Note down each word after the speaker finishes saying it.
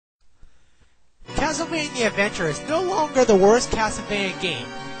Castlevania Adventure is no longer the worst Castlevania game.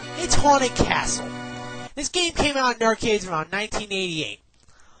 It's Haunted Castle. This game came out in arcades around 1988.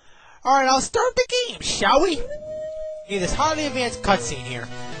 Alright, I'll start the game, shall we? You get this highly advanced cutscene here.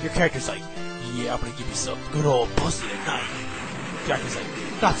 Your character's like, yeah, I'm gonna give you some good old pussy tonight. Your character's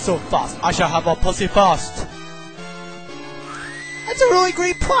like, not so fast, I shall have a pussy fast. That's a really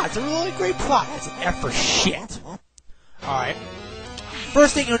great plot. It's an F for shit. Alright.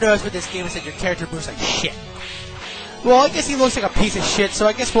 First thing you'll notice with this game is that your character moves like shit. Well, I guess he looks like a piece of shit, so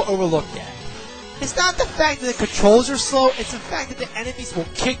I guess we'll overlook that. It's not the fact that the controls are slow, it's the fact that the enemies will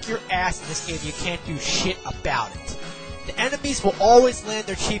kick your ass in this game. You can't do shit about it. The enemies will always land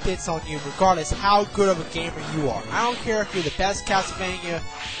their cheap hits on you, regardless how good of a gamer you are. I don't care if you're the best Castlevania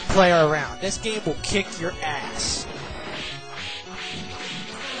player around. This game will kick your ass.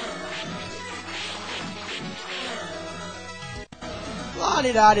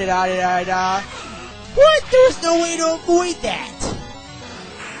 La-di-da-di-da-di-da-da. What? There's no way to avoid that.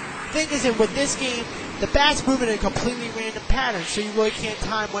 The thing is that with this game, the bats move in a completely random pattern, so you really can't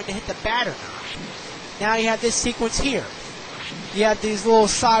time when to hit the bat or not. Now you have this sequence here. You have these little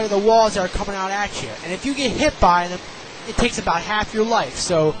side of the walls that are coming out at you, and if you get hit by them, it takes about half your life.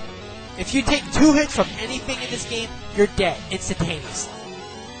 So if you take 2 hits from anything in this game, you're dead instantaneously.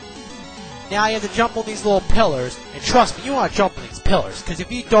 Now you have to jump on these little pillars, and trust me, you want to jump on these pillars, because if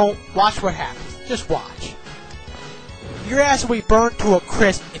you don't, watch what happens. Just watch. Your ass will be burned to a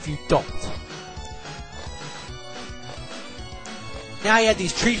crisp if you don't. Now you have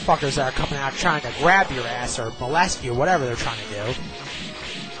these tree fuckers that are coming out trying to grab your ass or molest you, whatever they're trying to do.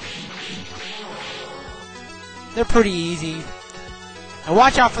 They're pretty easy. And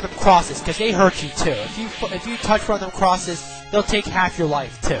watch out for them crosses, because they hurt you too. If you touch one of them crosses, they'll take half your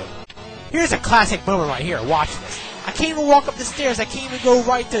life too. Here's a classic moment right here. Watch this. I can't even walk up the stairs. I can't even go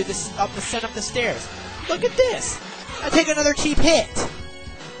right to up the center of the stairs. Look at this. I take another cheap hit.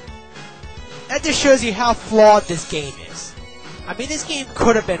 That just shows you how flawed this game is. I mean, this game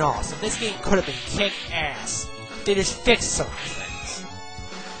could have been awesome. This game could have been kick-ass. They just fixed some things.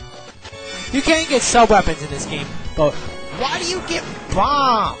 You can get sub-weapons in this game, but why do you get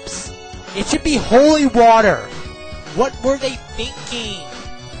bombs? It should be holy water. What were they thinking?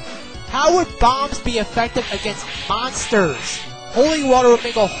 How would bombs be effective against monsters? Holy water would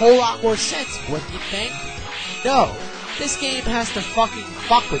make a whole lot more sense, wouldn't you think? No, this game has to fucking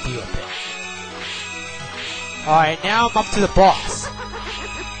fuck with you a bit. Alright, now I'm up to the boss.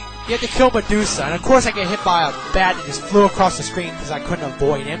 You have to kill Medusa, and of course I get hit by a bat that just flew across the screen because I couldn't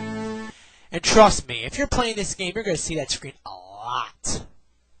avoid him. And trust me, if you're playing this game, you're going to see that screen a lot.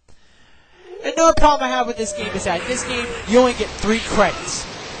 Another problem I have with this game is that in this game, you only get 3 credits.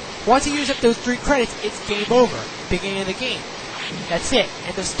 Once you use up those 3 credits, it's game over. Beginning of the game. That's it.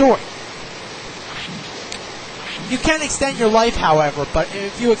 End of story. You can extend your life, however, but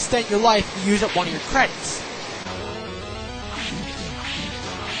if you extend your life, you use up one of your credits.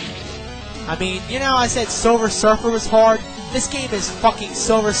 I mean, you know I said Silver Surfer was hard? This game is fucking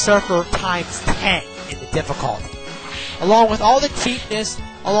Silver Surfer times 10 in the difficulty. Along with all the cheapness,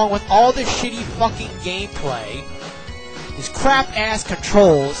 along with all the shitty fucking gameplay, these crap-ass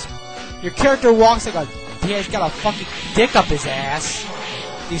controls, your character walks like he's got a fucking dick up his ass,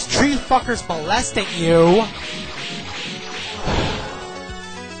 these tree fuckers molesting you.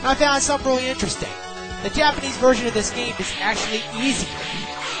 I found something really interesting. The Japanese version of this game is actually easier.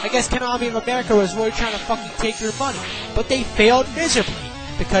 I guess Konami of America was really trying to fucking take your money, but they failed miserably,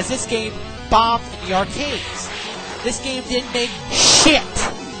 because this game bombed in the arcades. This game didn't make shit.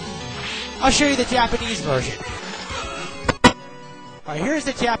 I'll show you the Japanese version. Alright, here's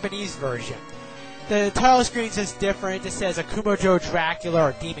the Japanese version. The title screen says different. It says Akumojo Dracula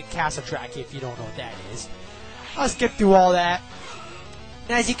or Demon Castle Dracula if you don't know what that is. I'll skip through all that.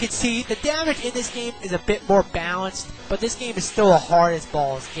 And as you can see, the damage in this game is a bit more balanced, but this game is still a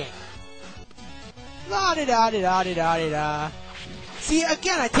hard-as-balls game. La-di-da-di-da-di-da-di-da. See,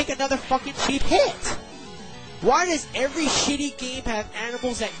 again, I take another fucking cheap hit. Why does every shitty game have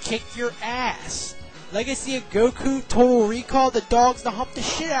animals that kick your ass? Legacy of Goku, Total Recall, the dogs that hump the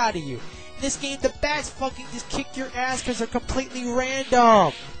shit out of you. In this game, the bats fucking just kick your ass because they're completely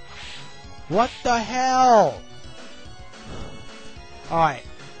random. What the hell? Alright,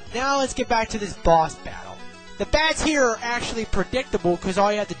 now let's get back to this boss battle. The bats here are actually predictable because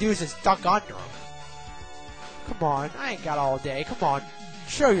all you have to do is just duck under them. Come on, I ain't got all day. Come on,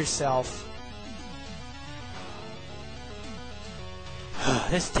 show yourself.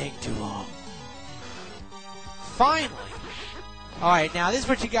 This is taking too long. Finally! Alright, now this is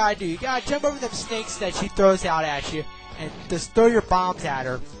what you gotta do. You gotta jump over them snakes that she throws out at you and just throw your bombs at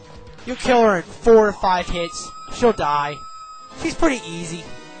her. You kill her in 4 or 5 hits. She'll die. She's pretty easy.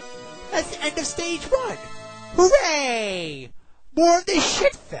 That's the end of stage 1. Hooray! More of this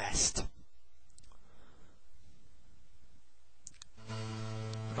shit fest.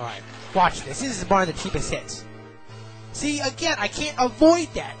 Alright, watch this. This is one of the cheapest hits. See, again, I can't avoid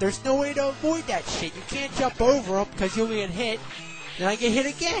that. There's no way to avoid that shit. You can't jump over them because you'll get hit. Then I get hit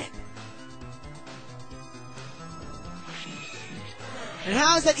again. And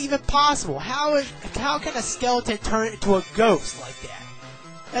how is that even possible? How can a skeleton turn into a ghost like that?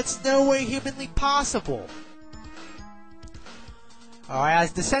 That's no way humanly possible. Alright,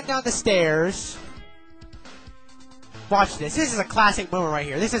 I descend down the stairs. Watch this. This is a classic moment right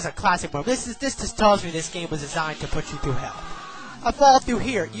here. This is a classic moment. This just tells me this game was designed to put you through hell. I fall through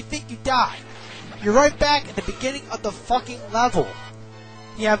here. You think you die. You're right back at the beginning of the fucking level.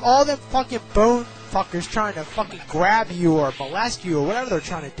 You have all them fucking bone fuckers trying to fucking grab you or molest you or whatever they're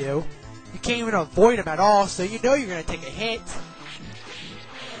trying to do. You can't even avoid them at all, so you know you're gonna take a hit.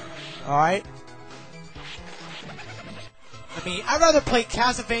 Alright? I mean, I'd rather play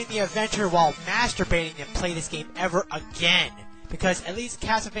Castlevania Adventure while masturbating than play this game ever again. Because at least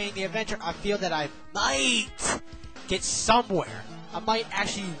Castlevania Adventure, I feel that I might get somewhere. I might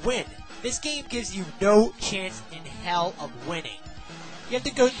actually win. This game gives you no chance in hell of winning. You have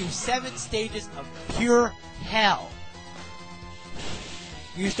to go through 7 stages of pure hell.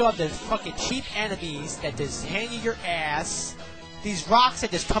 You still have the fucking cheap enemies that just hang in your ass. These rocks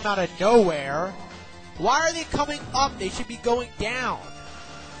that just come out of nowhere. Why are they coming up? They should be going down.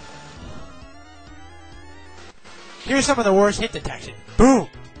 Here's some of the worst hit detection. Boom!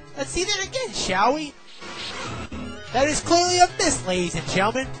 Let's see that again, shall we? That is clearly a miss, ladies and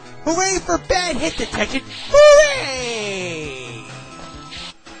gentlemen. Hooray for bad hit detection. Hooray!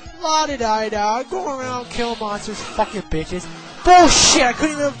 La-da-da-da. Go around killing monsters, fucking bitches. Bullshit! I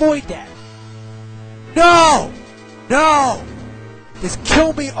couldn't even avoid that. No! No! Just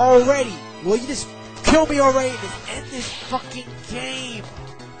kill me already. Will you just kill me already and just end this fucking game?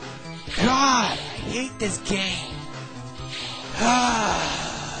 God, I hate this game.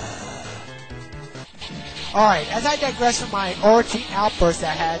 Alright, as I digress from my orgy outburst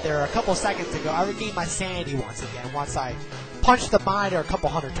I had there a couple seconds ago, I regained my sanity once again, once I punched the monitor a couple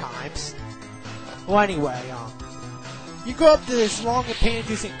 100 times. Well, anyway, you go up to this long and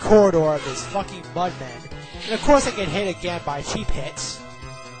pain-inducing corridor of this fucking mudman, and of course I get hit again by cheap hits.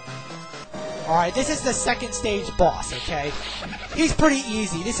 Alright, this is the second stage boss, okay? He's pretty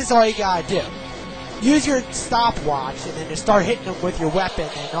easy. This is all you gotta do. Use your stopwatch and then just start hitting him with your weapon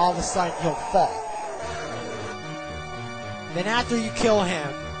and all of a sudden he'll fall. Then after you kill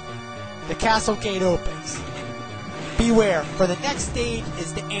him, the castle gate opens. Beware, for the next stage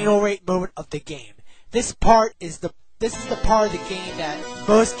is the anal rape moment of the game. This is the part of the game that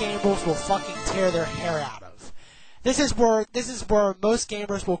most gamers will fucking tear their hair out of. This is where most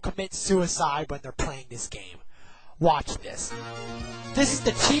gamers will commit suicide when they're playing this game. Watch this. This is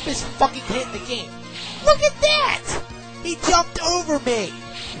the cheapest fucking hit in the game. Look at that! He jumped over me!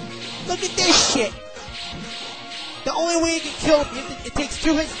 Look at this shit! The only way you can kill him, it takes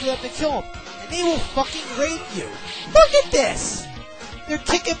 2 hits for them to kill him. And they will fucking rape you. Look at this! They're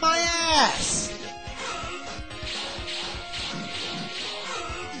kicking my ass!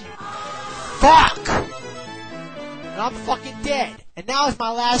 Fuck! And I'm fucking dead. And now is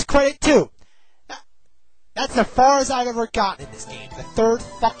my last credit too. That's as far as I've ever gotten in this game. The 3rd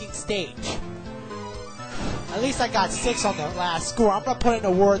fucking stage. At least I got 6 on the last score. I'm gonna put in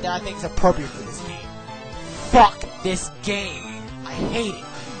a word that I think is appropriate for this game. Fuck this game. I hate it.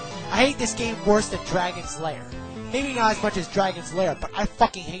 I hate this game worse than Dragon's Lair. Maybe not as much as Dragon's Lair, but I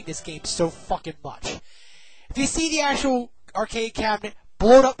fucking hate this game so fucking much. If you see the actual arcade cabinet,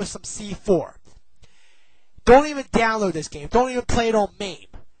 blow it up with some C4. Don't even download this game. Don't even play it on MAME.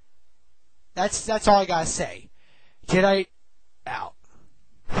 That's all I gotta say. Jedite out.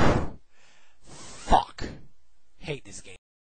 Fuck. Hate this game.